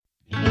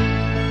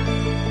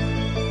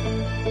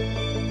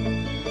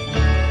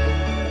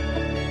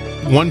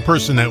one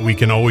person that we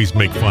can always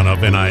make fun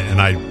of, and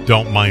I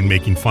don't mind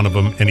making fun of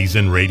him, and he's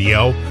in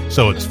radio,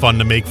 so it's fun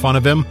to make fun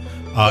of him,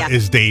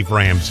 is Dave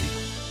Ramsey.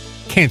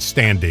 Can't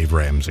stand Dave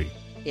Ramsey.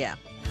 Yeah.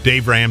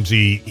 Dave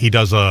Ramsey, he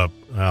does a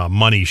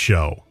money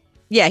show.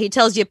 Yeah, he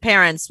tells your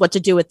parents what to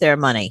do with their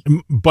money.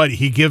 But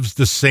he gives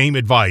the same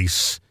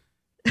advice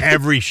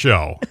every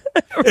show.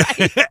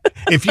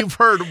 If you've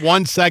heard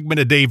one segment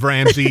of Dave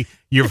Ramsey,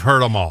 you've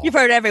heard them all. You've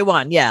heard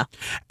everyone, yeah.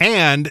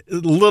 And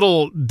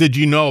little did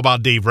you know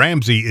about Dave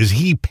Ramsey is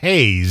he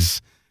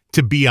pays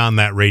to be on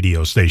that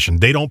radio station.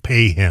 They don't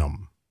pay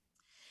him.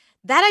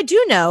 That I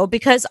do know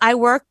because I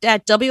worked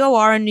at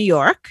WOR in New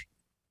York,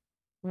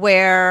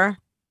 where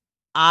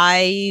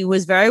I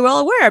was very well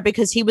aware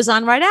because he was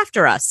on right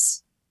after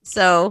us.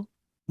 So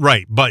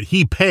right, but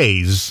he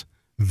pays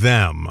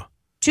them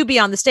to be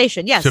on the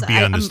station. Yes, to be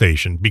on the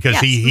station because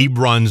he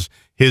runs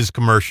his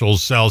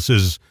commercials, sells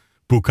his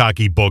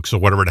bukkake books or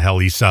whatever the hell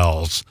he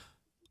sells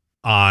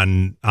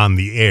on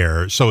the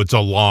air. So it's a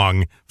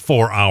long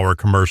 4-hour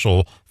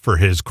commercial for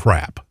his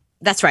crap.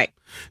 That's right.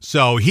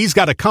 So he's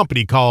got a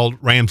company called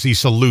Ramsey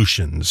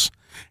Solutions,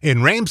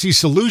 and Ramsey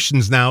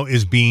Solutions now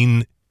is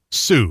being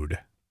sued.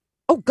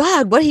 Oh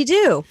God, what did he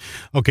do?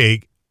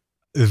 Okay,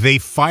 they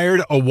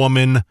fired a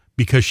woman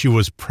because she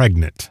was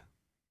pregnant.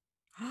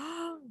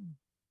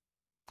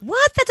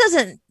 What? That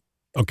doesn't...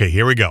 Okay,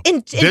 here we go.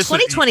 In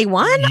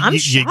 2021? I'm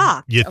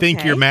shocked. You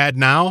think you're mad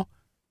now?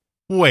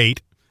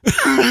 Wait.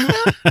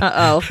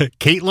 Uh-oh.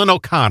 Caitlin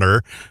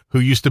O'Connor, who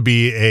used to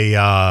be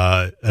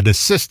an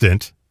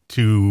assistant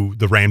to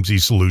the Ramsey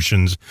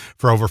Solutions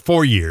for over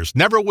 4 years,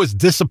 never was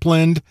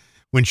disciplined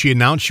when she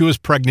announced she was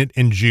pregnant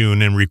in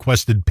June and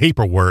requested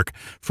paperwork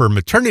for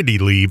maternity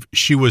leave.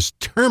 She was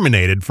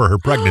terminated for her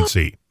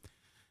pregnancy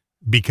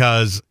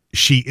because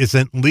she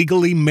isn't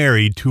legally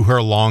married to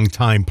her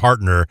longtime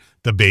partner,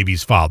 the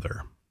baby's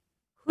father.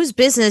 Whose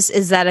business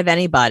is that of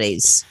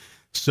anybody's?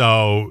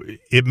 So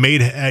he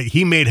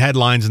made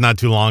headlines not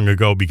too long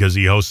ago because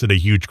he hosted a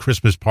huge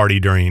Christmas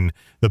party during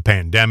the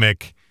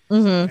pandemic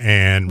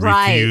and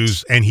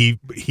refused. And he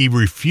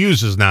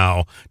refuses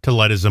now to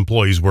let his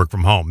employees work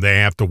from home. They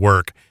have to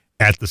work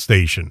at the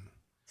station.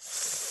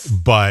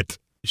 But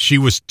she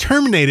was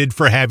terminated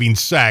for having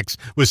sex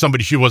with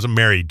somebody she wasn't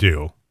married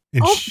to.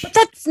 And but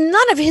that's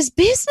none of his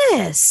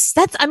business.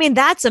 That's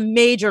a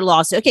major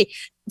lawsuit. Okay,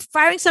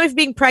 firing somebody for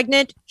being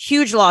pregnant,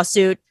 huge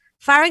lawsuit.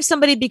 Firing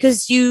somebody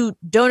because you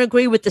don't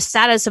agree with the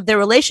status of their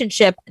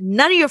relationship,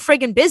 none of your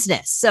friggin'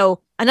 business.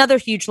 So another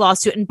huge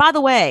lawsuit. And by the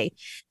way,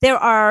 there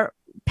are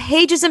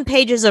pages and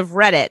pages of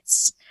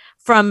Reddits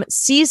from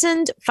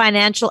seasoned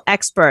financial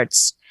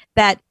experts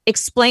that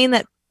explain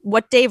that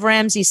what Dave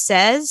Ramsey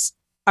says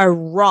are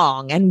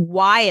wrong and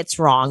why it's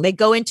wrong. They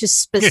go into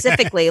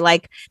specifically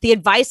like the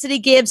advice that he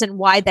gives and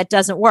why that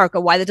doesn't work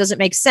or why that doesn't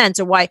make sense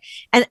or why.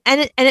 And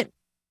it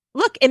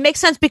look, it makes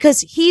sense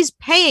because he's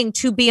paying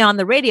to be on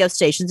the radio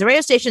stations. The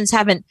radio stations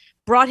haven't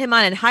brought him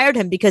on and hired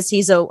him because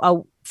he's a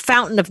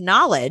fountain of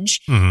knowledge.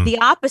 The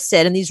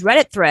opposite in these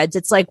Reddit threads,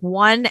 it's like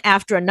one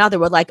after another.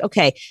 We're like,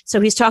 okay, so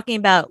he's talking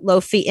about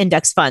low fee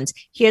index funds.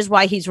 Here's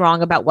why he's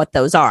wrong about what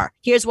those are.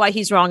 Here's why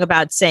he's wrong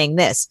about saying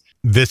this.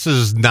 This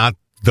is not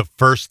the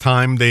first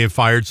time they have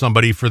fired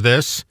somebody for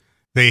this.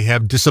 They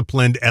have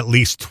disciplined at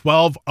least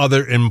 12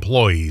 other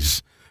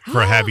employees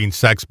for having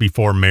sex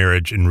before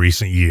marriage in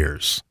recent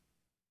years.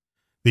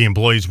 The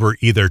employees were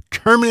either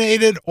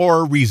terminated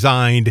or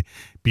resigned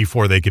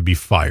before they could be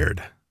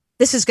fired.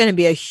 This is going to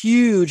be a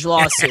huge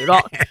lawsuit.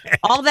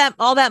 all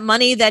that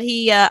money that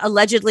he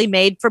allegedly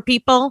made for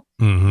people.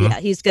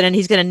 Yeah, he's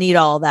gonna need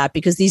all of that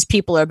because these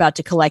people are about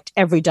to collect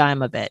every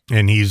dime of it.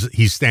 And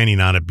he's standing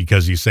on it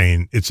because he's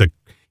saying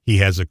he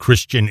has a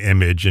Christian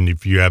image, and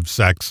if you have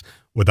sex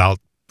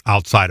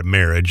outside of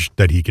marriage,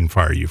 that he can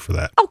fire you for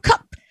that. Oh,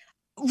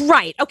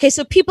 right. Okay,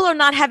 so people are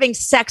not having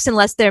sex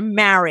unless they're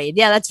married.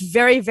 Yeah, that's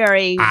very,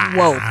 very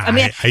woke. I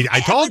mean,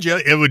 I told you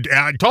it would.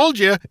 I told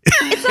you.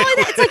 It's not like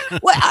that.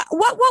 It's like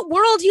what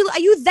world are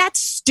you that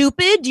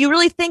stupid? Do you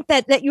really think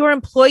that your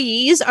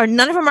employees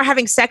none of them are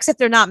having sex if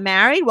they're not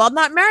married? Well, I'm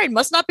not married.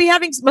 Must be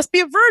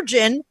a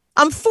virgin.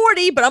 I'm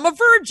 40, but I'm a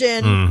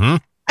virgin.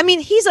 I mean,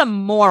 he's a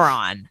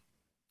moron.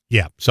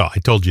 Yeah. So I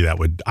told you that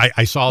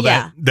I saw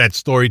that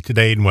story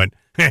today and went,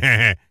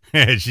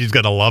 she's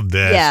going to love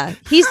this. Yeah.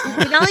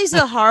 Not only is he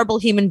a horrible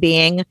human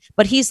being,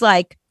 but he's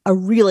like a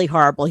really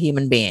horrible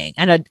human being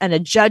and a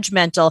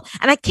judgmental.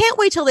 And I can't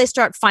wait till they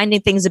start finding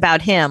things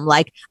about him,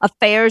 like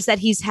affairs that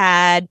he's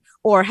had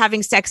or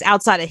having sex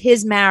outside of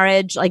his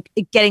marriage, like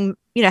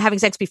having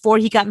sex before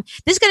he got.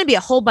 There's going to be a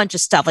whole bunch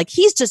of stuff. Like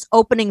he's just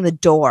opening the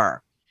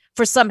door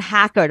for some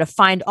hacker to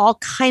find all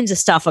kinds of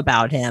stuff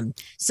about him.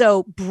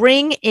 So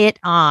bring it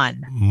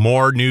on.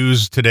 More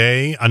news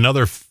today.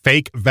 Another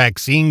fake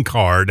vaccine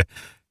card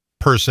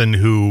person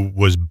who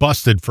was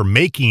busted for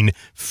making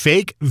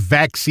fake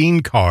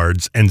vaccine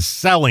cards and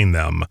selling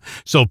them.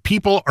 So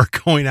people are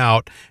going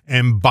out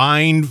and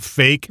buying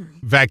fake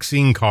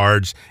vaccine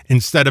cards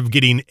instead of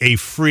getting a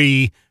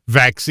free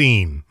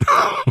vaccine.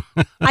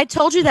 I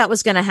told you that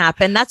was going to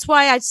happen. That's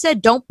why I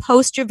said don't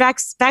post your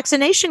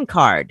vaccination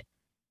card.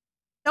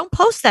 Don't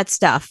post that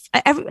stuff.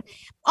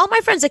 All my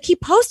friends that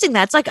keep posting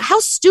that, it's like, how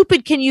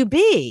stupid can you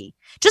be?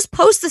 Just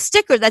post the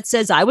sticker that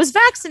says I was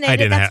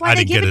vaccinated. That's why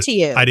they give it to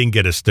you. I didn't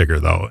get a sticker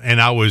though,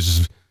 and I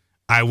was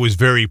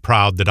very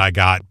proud that I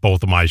got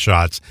both of my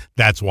shots.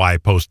 That's why I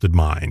posted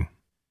mine.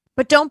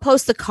 But don't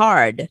post the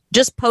card.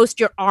 Just post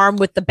your arm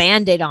with the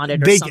Band-Aid on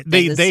it or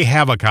something. They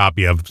have a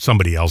copy of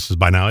somebody else's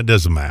by now. It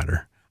doesn't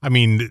matter. I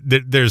mean,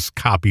 there's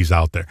copies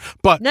out there.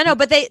 But no,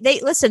 but they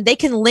listen, they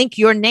can link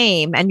your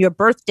name and your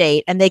birth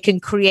date, and they can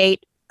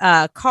create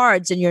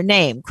cards in your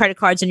name, credit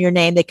cards in your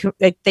name.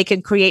 They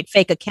can create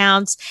fake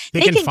accounts.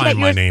 They can find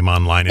my name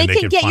online, and they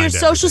can get your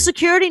social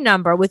security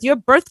number with your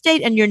birth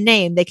date and your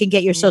name. They can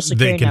get your social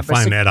security number. They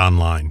can find that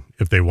online.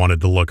 If they wanted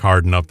to look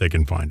hard enough, they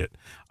can find it.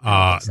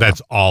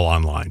 That's all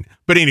online.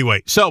 But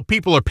anyway, so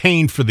people are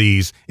paying for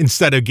these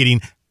instead of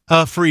getting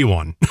a free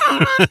one.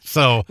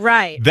 So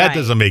that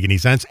doesn't make any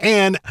sense.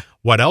 And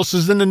what else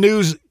is in the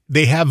news?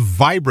 They have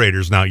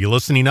vibrators now. You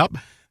listening up?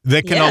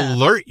 That can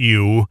alert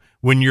you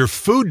when your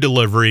food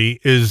delivery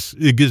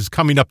is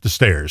coming up the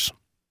stairs.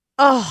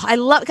 Oh, I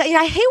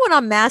hate when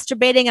I'm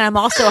masturbating and I'm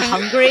also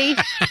hungry.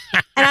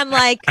 And I'm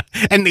like,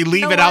 and they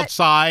leave it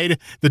outside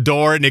the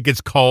door and it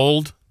gets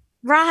cold.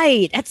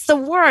 Right. It's the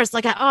worst.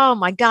 Like, oh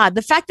my God.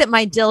 The fact that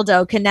my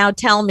dildo can now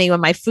tell me when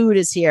my food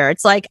is here.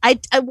 It's like,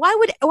 why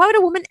would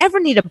a woman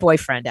ever need a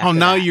boyfriend after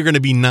now that? You're going to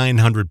be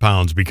 900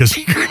 pounds because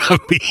you're going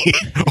to be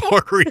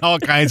ordering all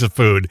kinds of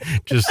food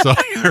just so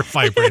your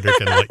vibrator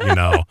can let you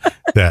know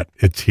that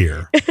it's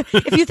here.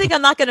 If you think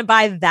I'm not going to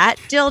buy that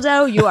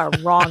dildo, you are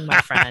wrong, my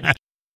friend.